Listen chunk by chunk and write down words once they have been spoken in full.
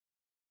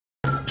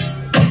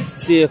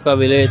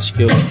STEAKAVILLE HQ.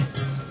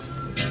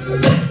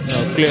 No,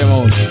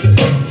 Claremont.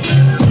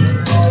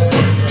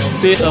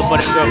 See it up on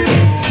the truck.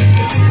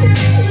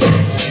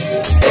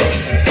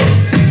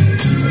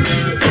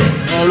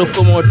 Now look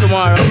for more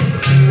tomorrow.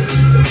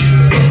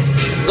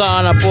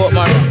 Gonna Port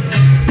man.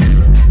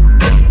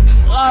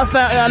 Last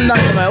night I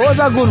knocked man. It was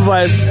a good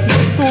vibe.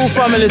 2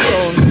 family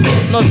sound.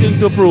 Nothing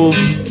to prove.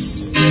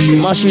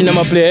 Machine them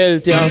play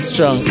healthy and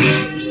strong. You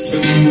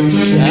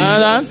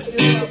understand?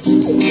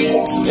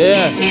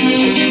 Yeah.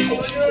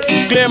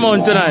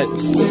 Claremont tonight.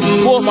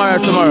 Port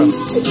tomorrow.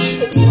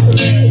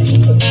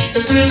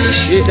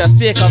 It's a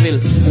STEAKAVILLE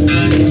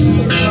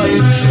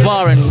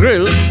Bar and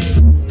Grill.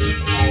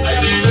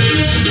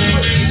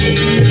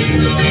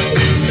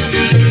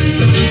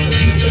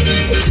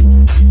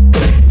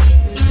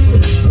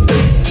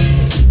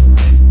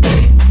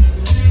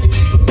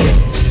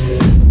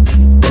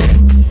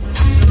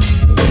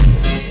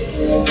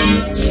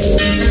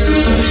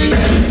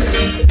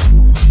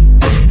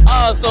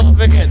 Don't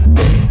forget,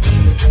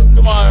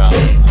 tomorrow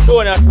I'm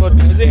doing that for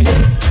you, see?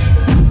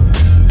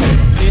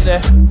 See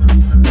there?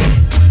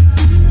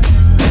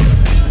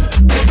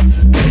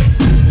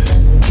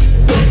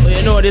 So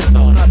you know this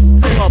town has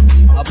up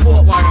a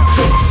Port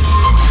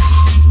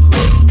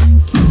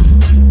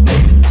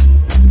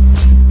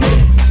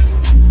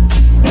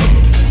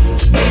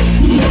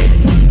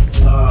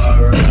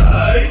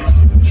Alright.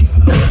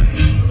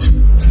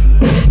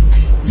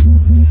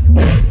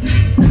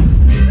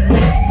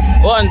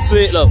 One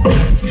sweet love.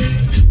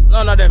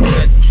 None of them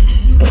best.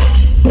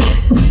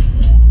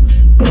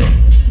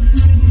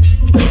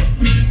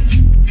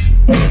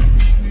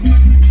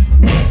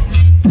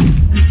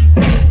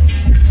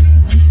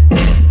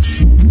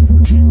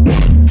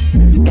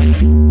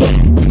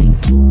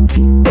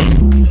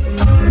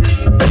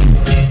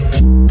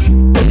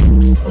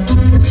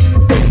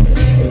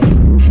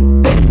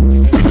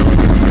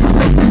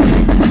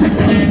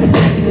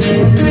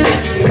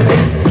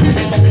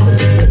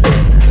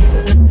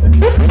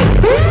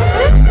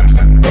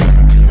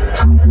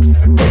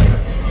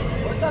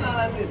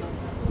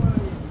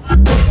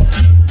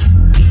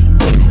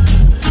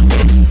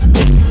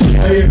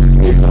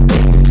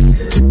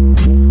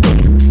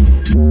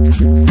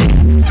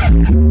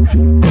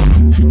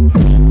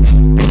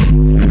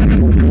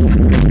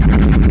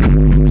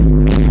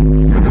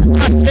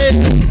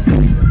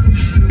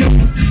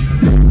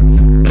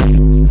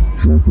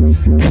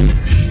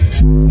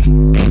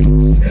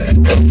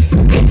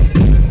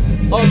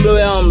 Humble,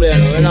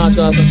 we're not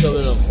talking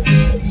trouble now.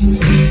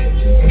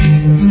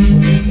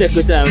 Take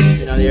your time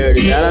with it in the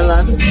early, you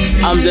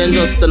understand? I'm then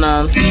just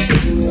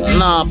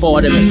nah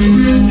power them.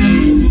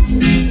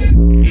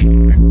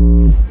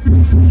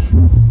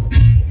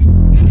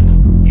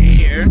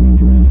 Here.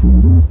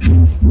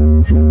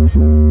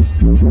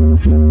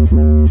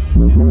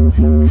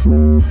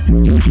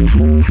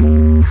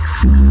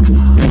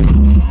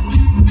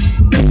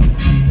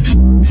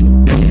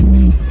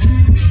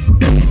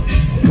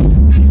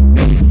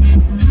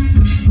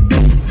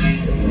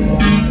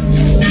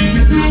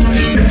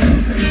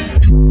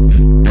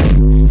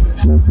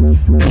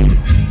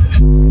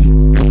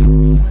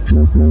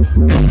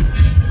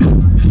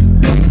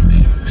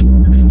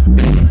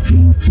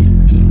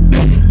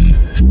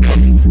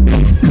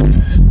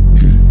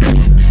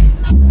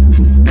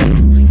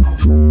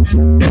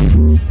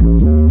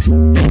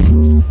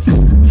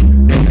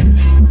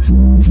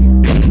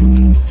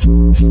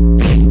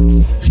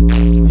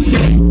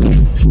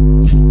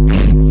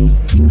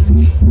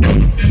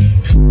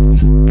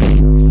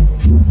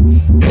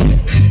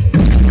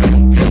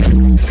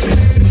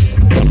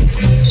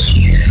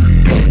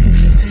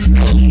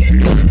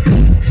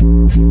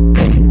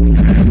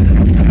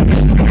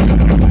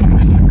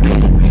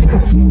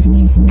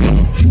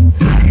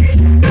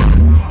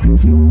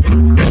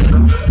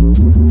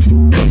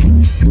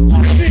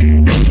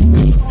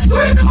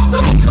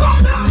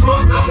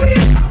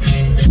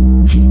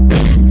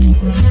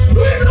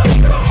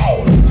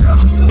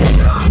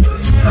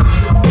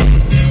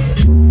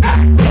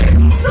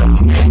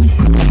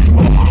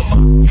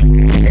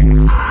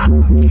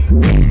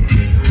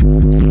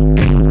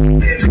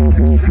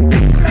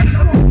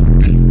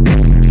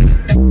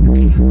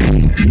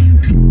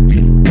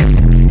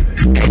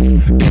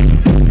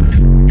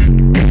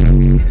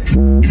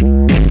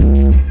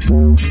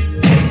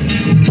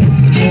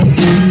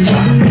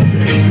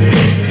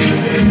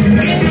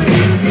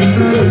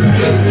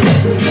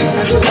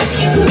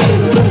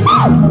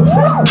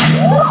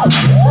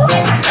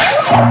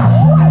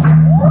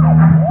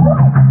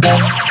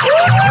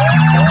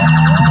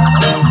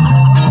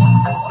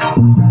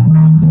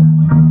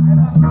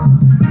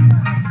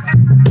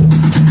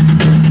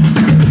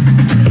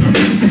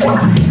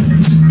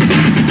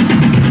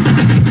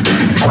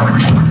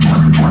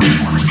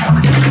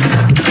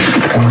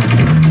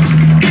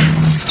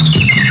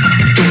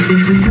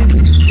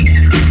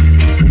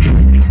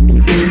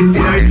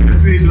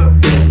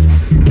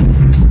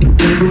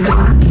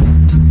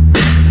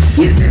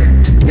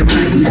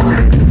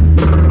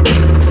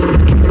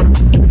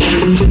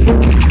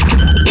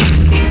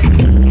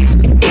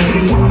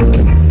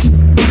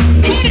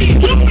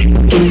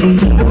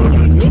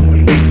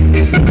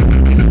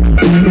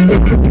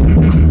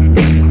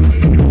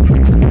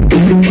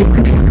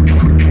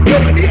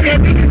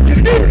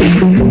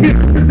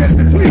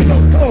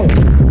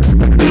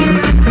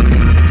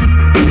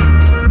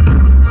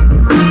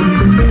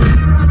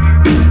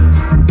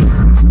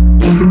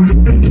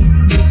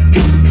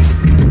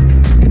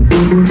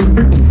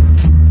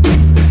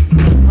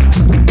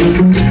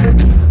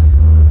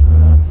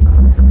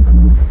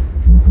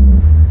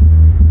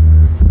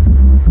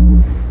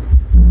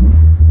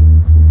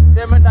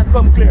 Then when that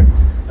come clear.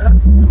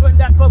 When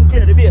that come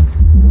clear, the base.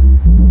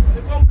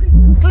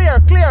 Clear,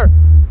 clear.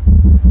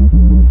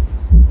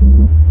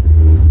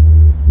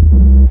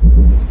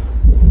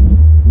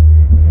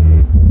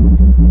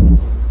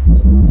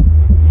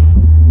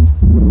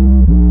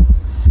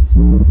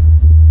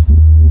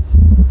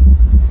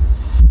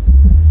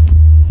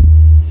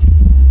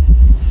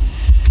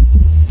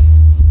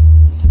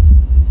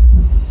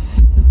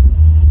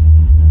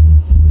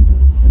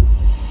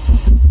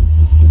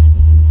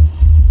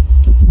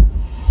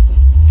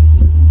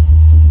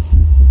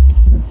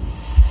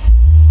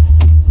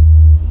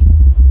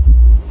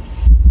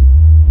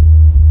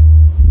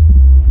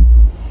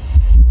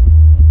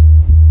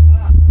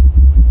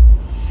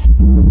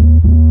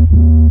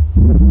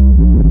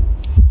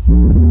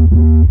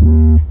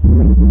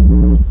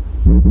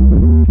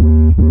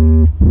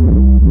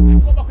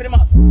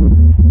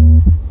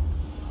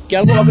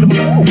 Can't go back to the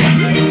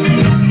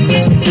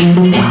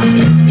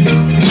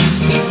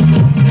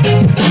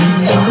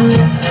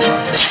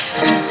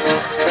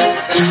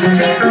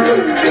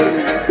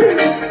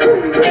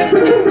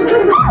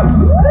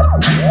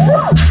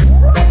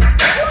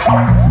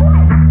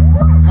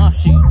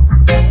machine.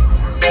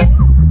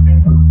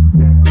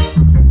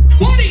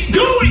 What are you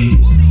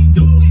doing? What are you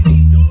doing?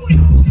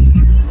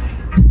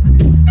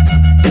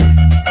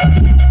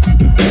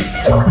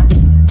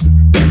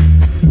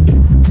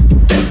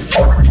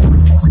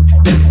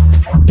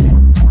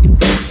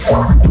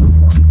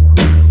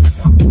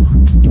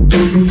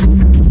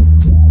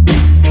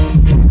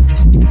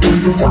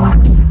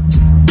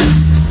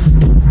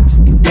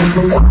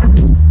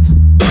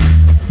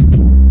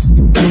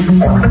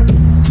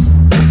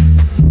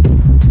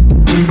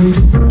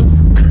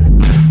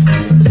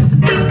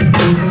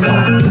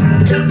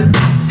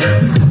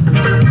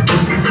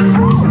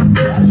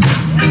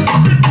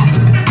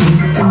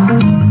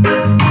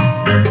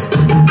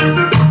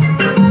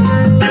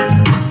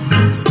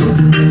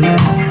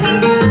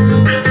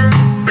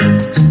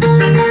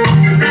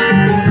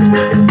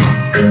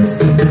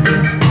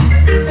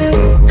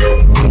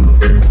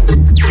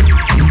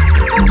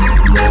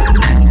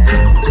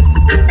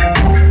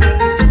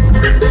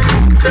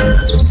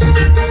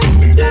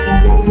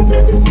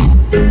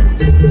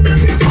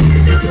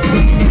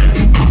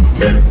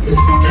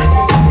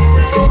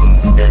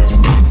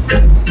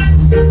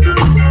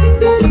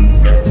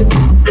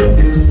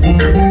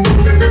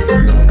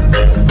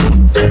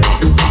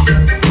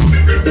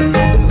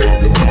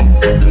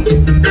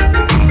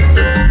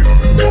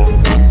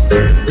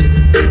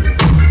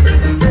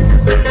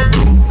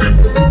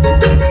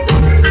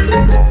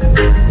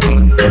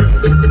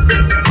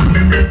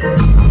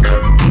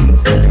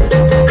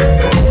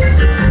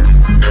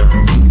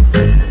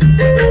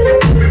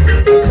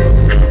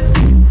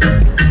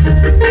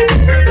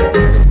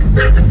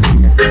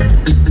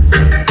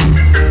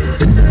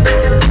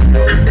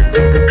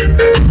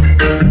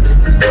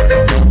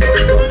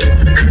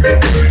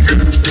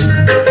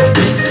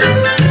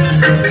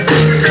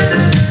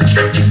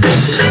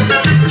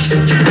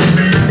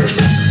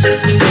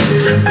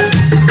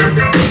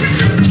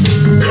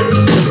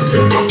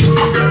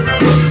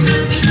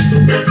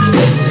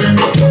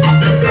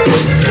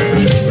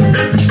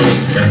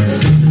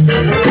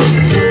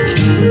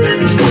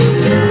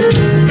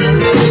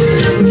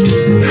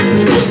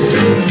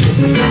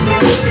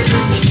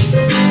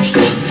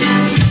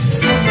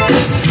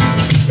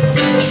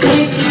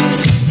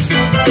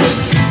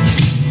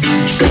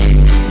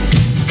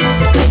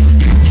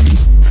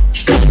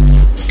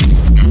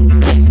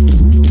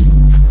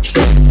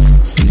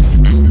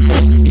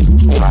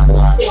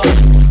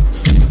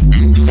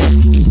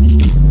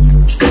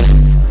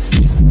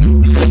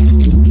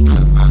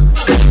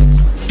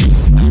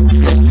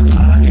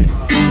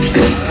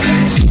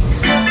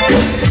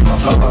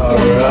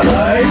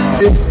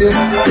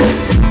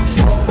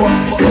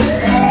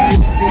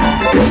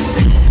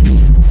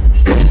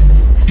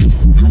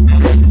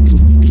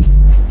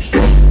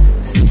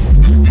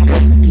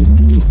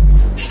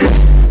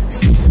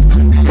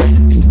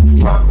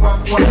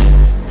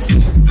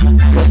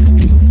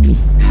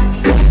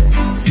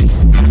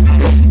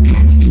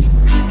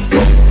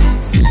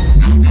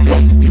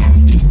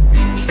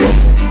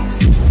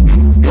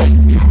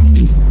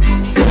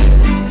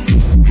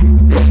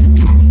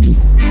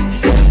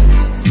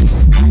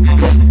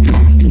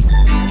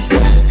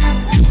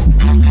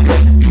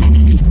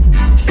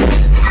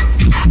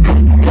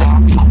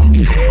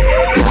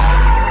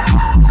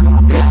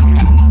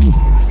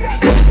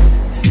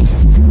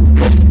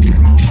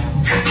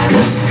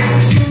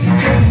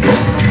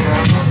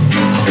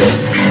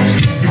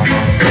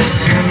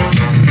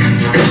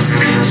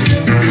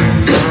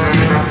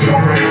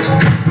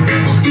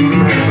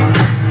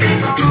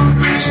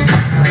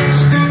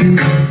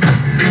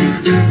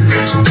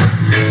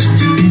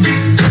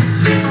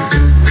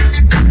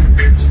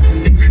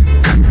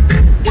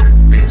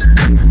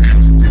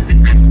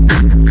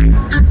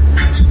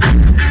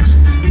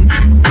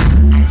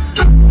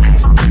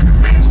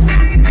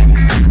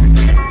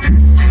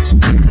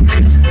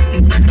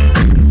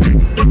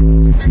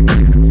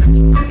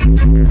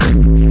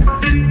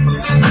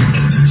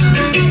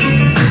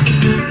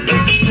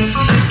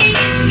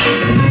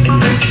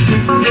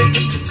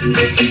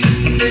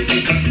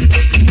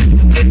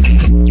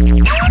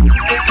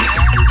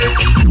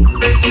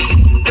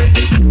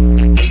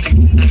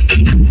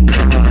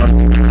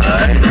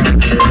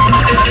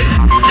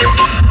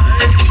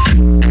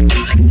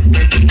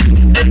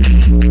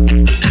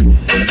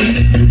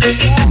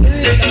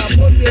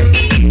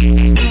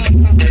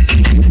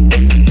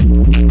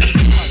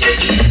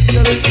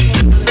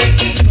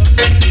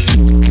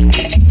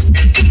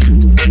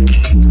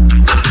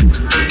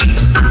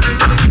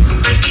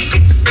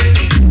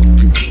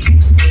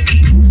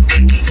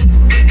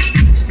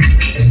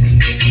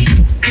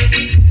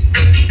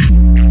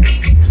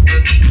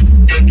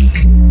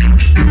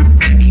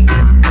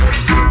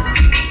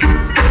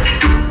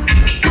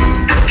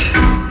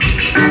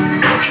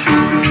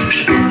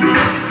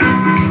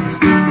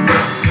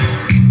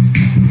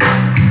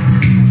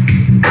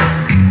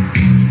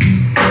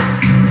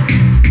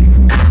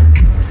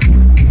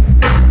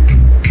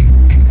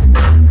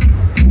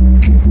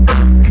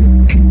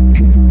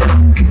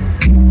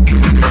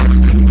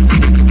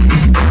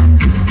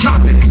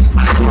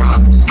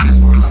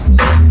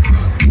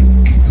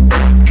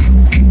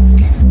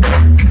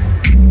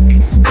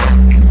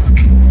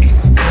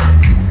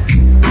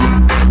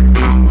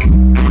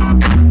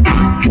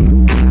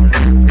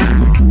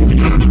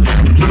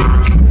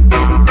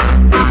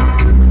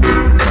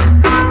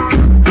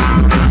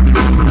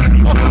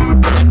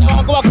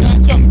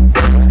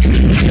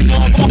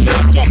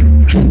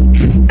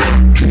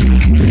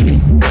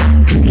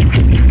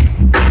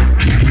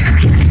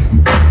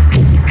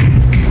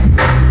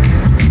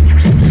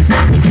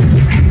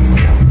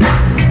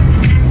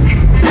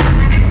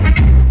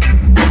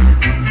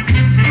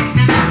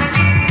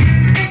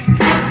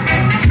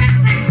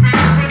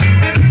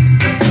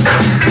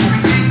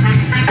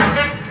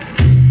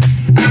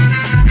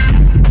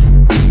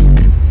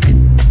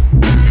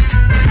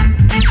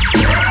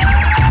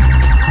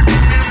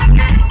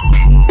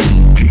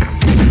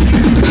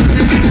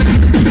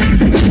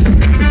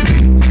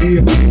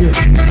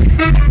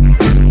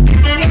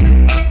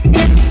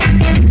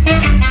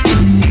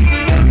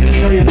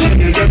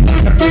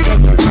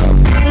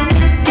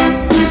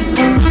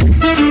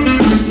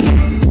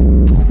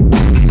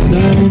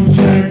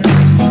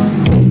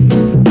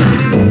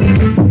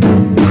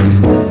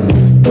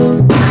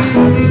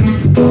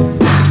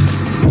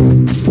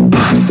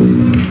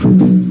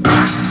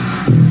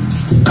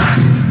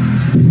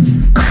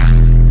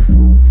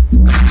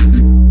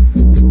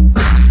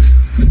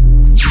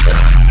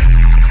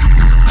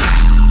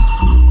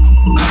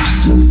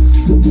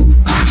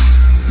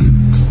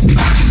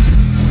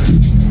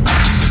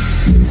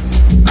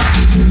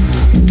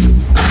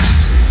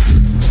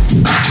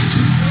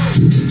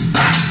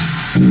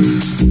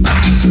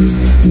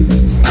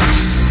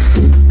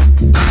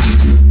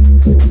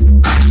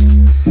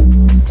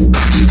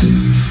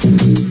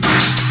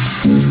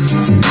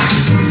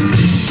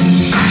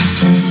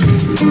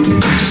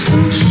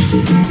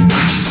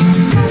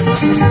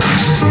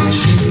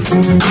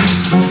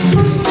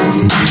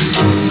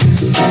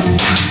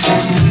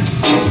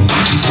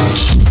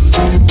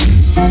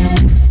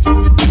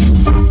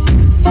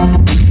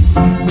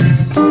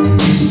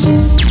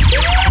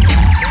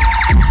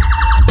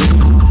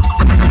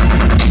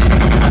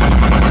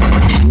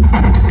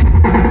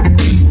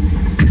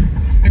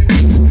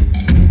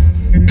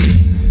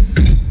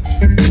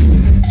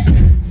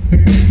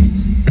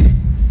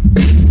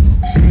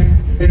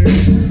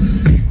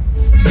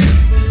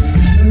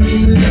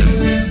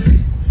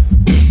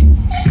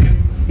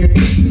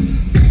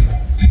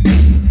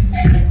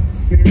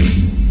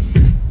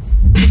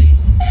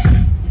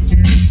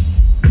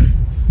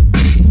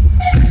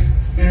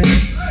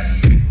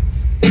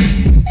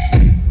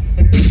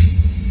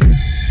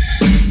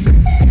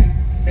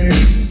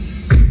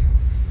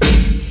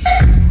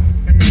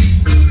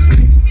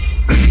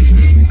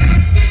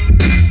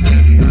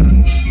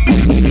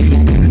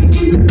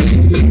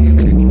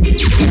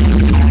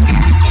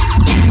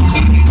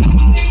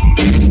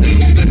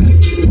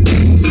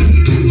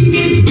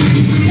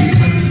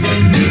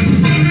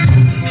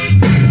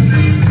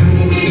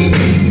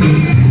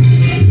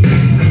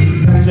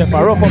 Chef,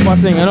 a rough up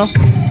a thing, you know?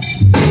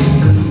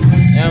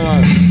 Yeah,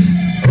 man.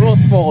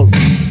 Roast fall.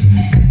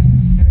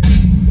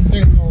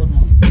 Think loud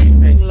now.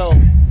 Think low.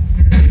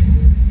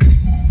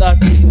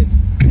 That is it.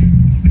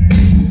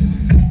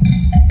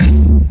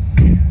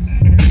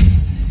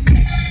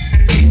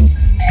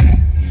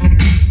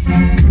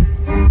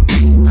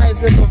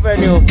 Nice little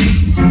venue.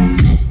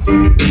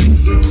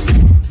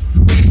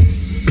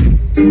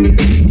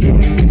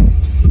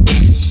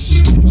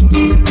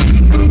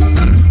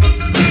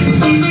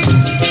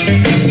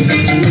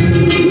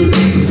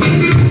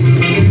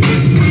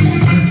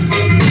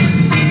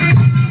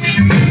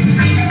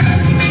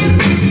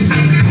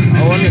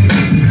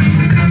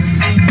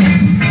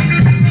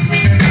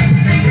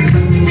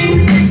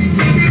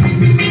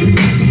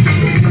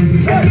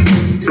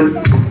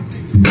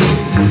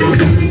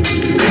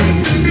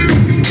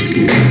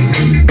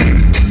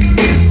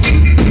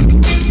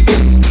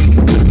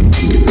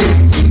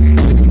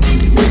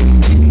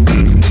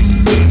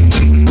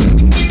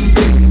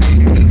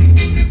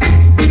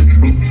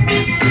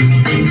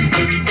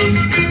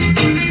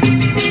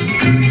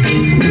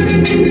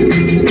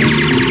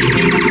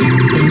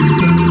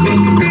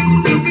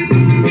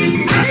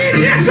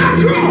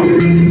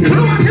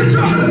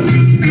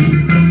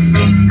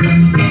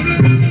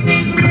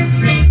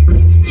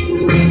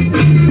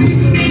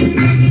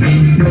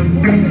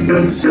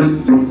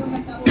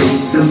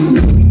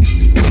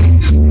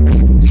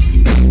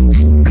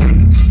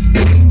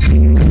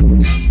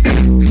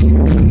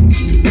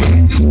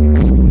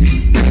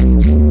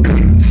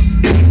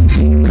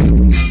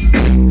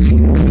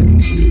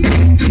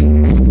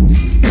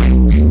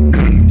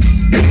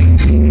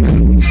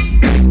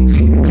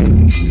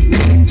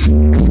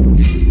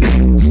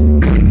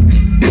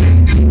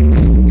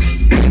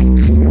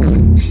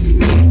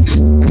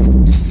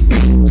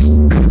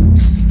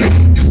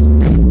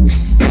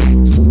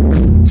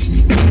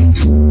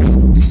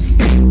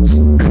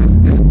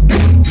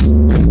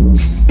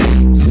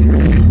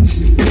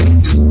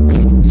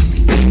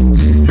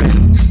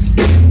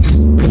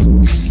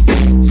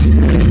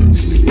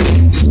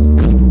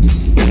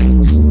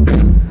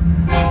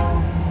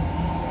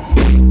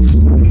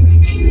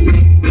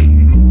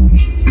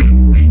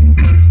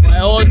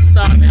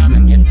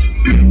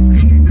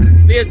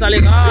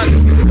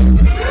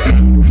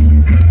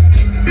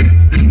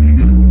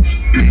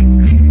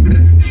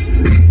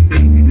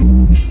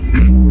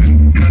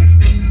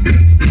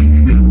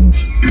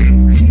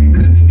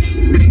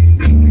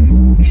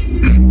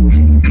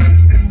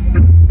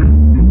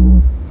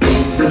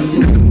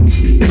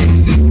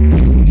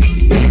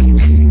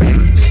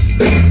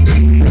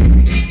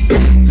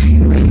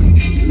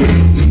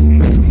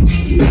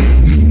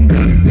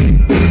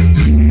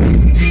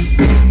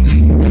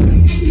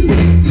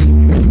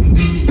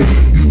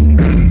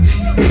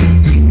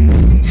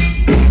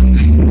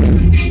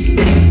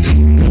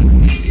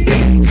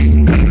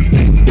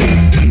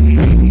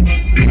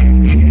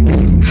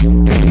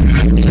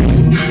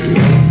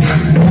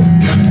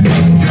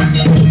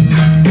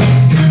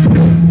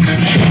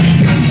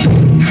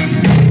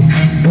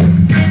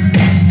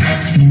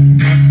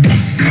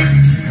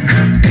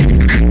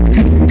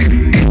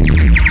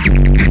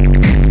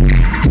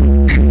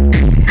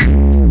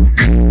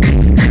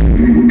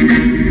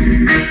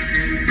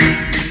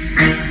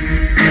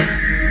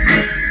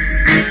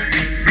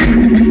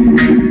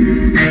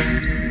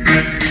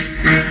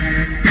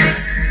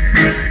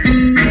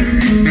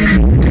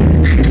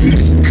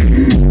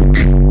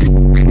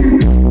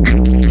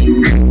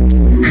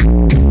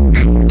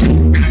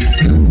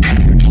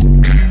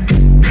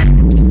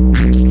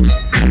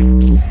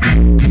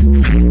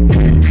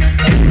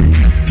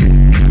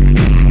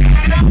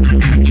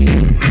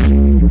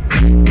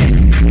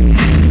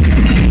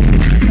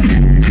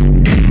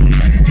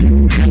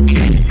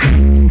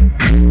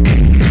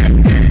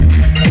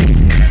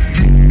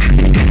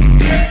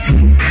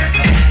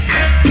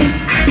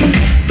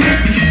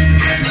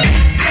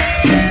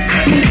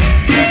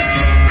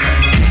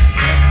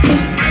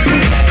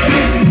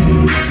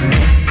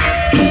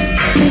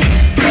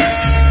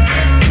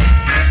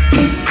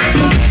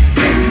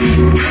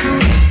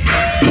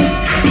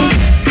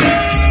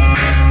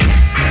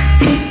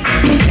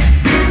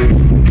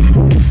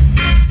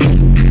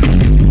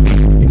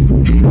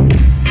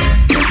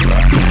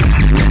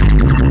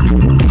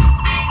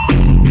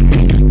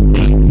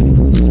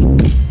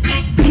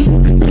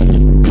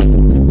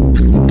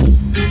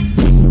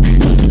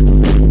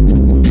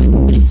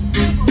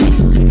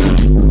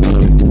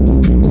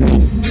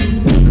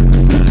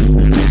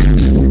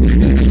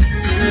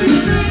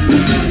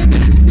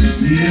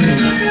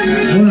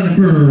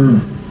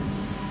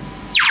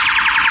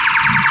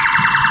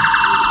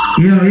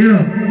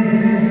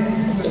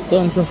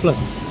 Sounds so flat.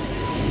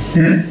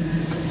 Yeah?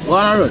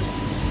 One road.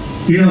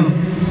 Yo.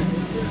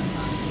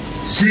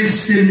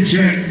 System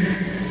check.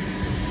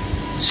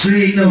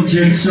 Signal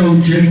check,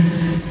 sound check.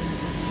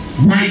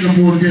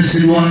 Microphone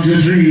testing 1,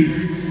 2,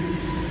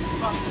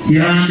 3.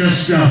 You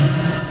understand?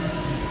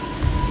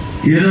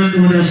 You don't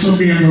know that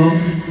something about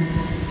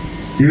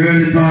the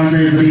early part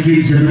of the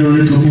kids that know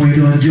little point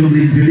on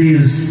juggling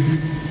videos.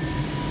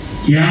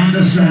 You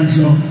understand,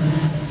 so?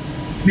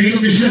 Big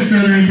up the chef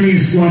down in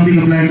place, go and big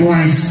up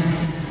likewise.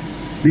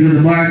 Big up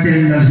the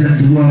bartenders them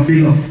to go and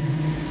big up.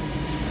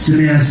 See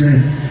me I say.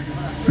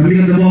 And big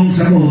up the bunks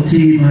about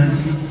team, man.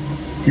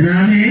 You know what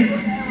I mean?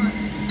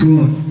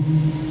 Good.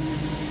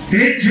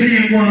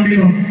 Engineer go and big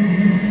up.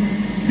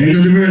 You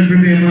know the world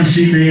premiere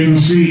machine there, you know,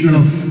 sweet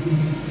love.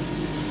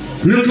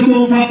 Look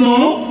about that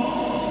though.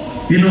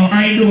 You know,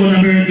 I know the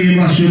birthday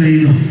machine there,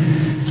 you know.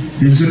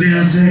 You see me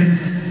I say?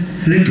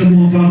 Look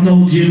about that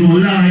though, you know,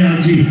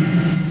 loyalty.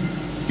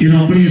 You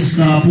know, please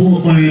stop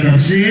Port Marina.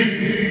 See it?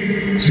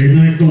 See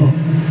no it go.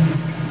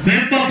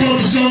 Remember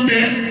come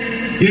Sunday,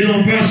 you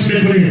know,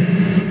 prospectively.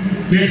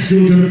 Next to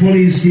the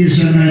police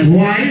station and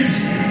wise.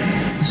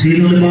 See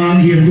you know the ball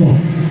game go.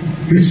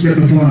 Respect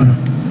the father.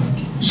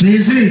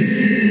 See?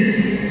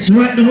 So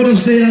right now, I'm going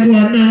to stay and go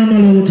and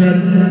normal out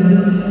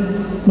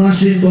and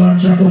machine go and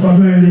chuck up a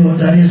burn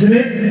out and you see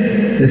me?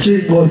 The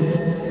chick go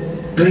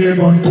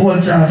Claremont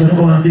cold out and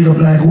go and big up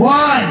like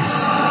wise.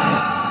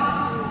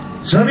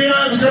 So me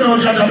and say no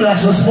chuck a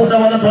blast, so put that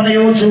one up on the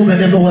YouTube and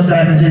they know what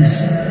time it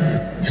is.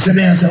 You see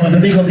me and say, when the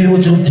big up the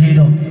YouTube thing, you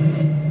know,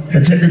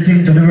 and take the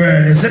thing to the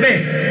world, you see me?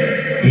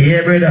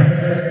 Yeah,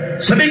 brother.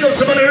 So big up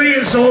some of the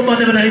real soul man,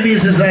 them in the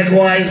business like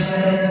wise,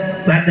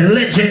 like the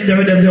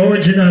legendary, them, the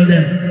original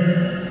them.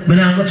 We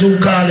don't go to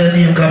call their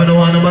name because we don't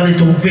want nobody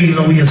to feel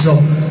no way, so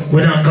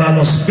we don't call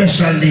no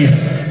special name.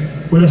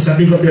 We just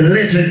big up the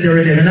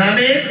legendary name, you know what I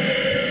mean?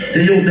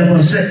 The youth them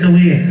will set the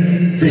way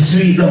for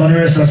sweet love and the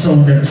rest of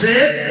sound them. See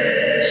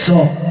it?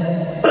 So,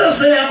 we just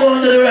say I'm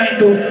going to the right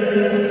door.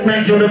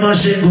 Make sure the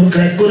machine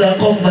good and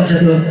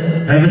comfortable.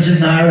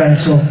 Everything alright,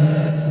 so.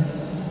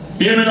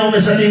 Hear me now,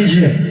 Mr.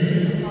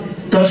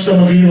 DJ. Touch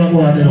them and give and go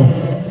on, you know.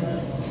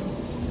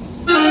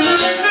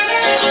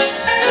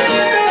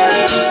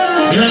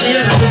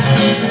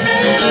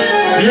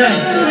 Yeah.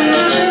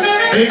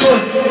 Hey,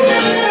 good.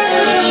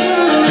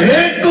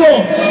 Hey,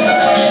 good.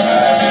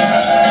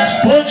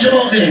 Punch him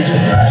on it.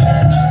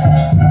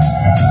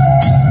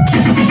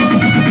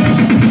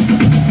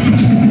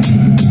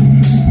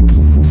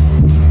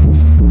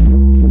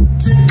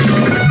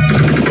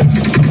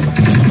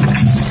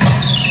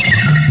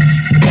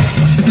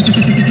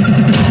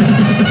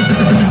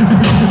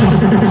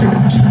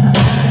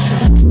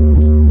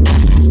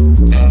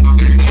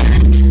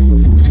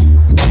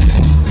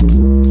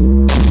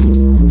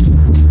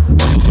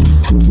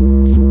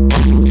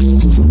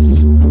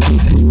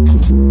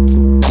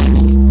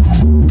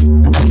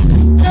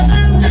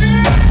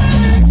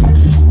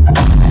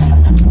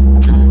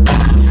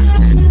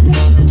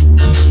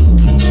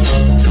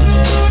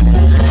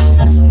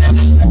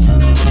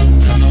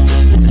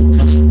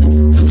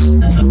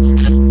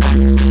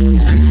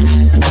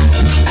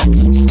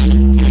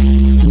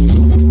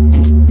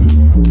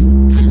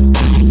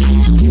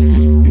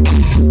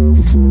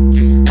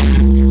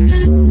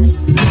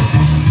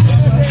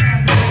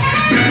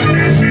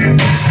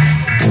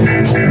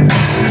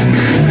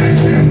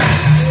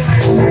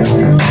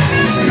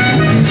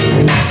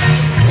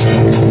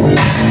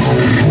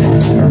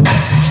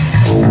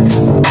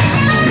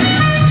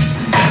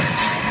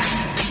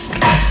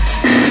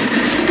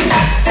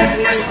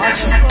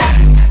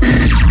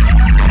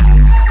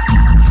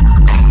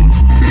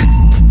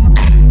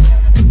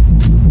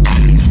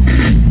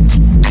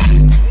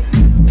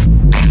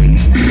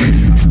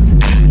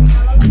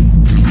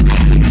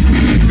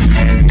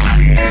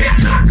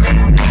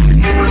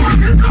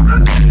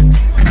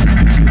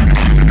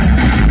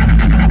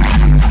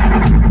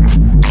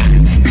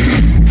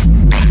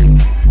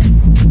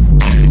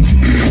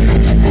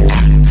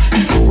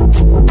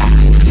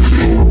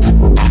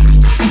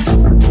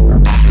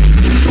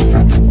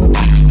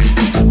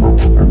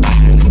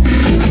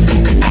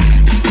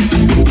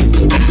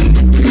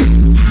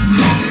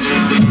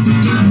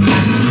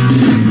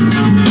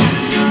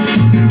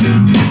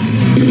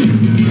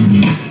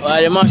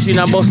 The machine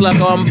a bust like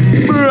a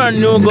brand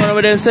new gun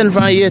with them sent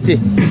from 80.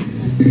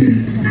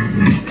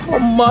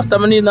 Come after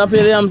me need to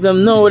play the yams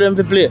them now with them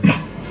to play.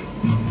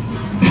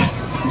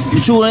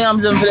 You chew the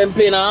yams them for them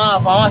playing a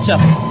half and watch up.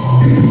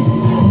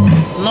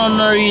 None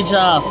no reach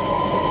half.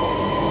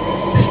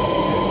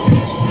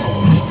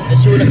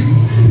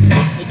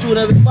 You chew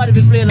everybody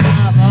be playing a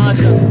half and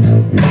watch up.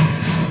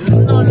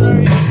 None no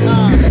reach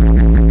half.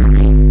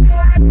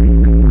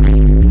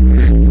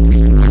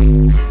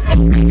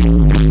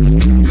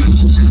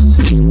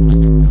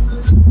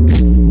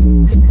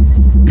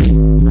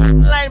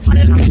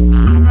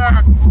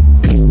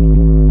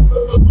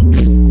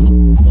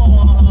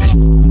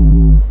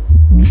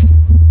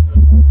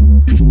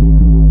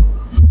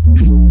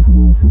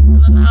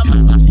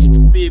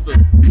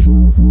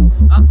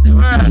 Ask the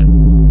world.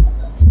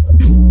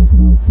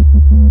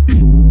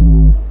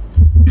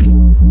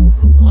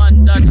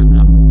 One data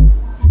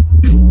blocks.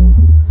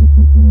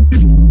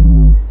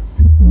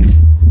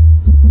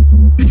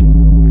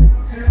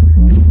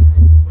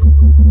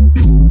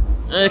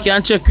 You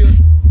can check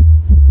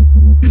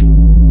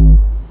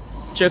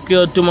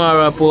you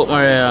tomorrow at Port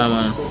Maria,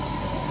 man.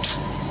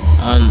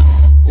 And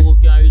who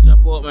can reach a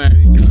Port Maria,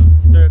 reach a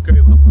Turkey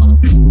River Park.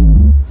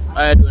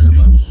 I do in the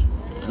bush.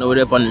 Now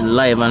we're up on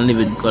live and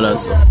living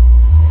colors. So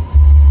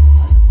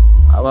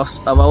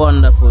have a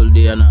wonderful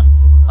day and a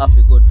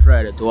happy Good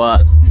Friday to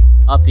all.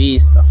 Happy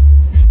Easter.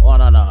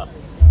 One and all.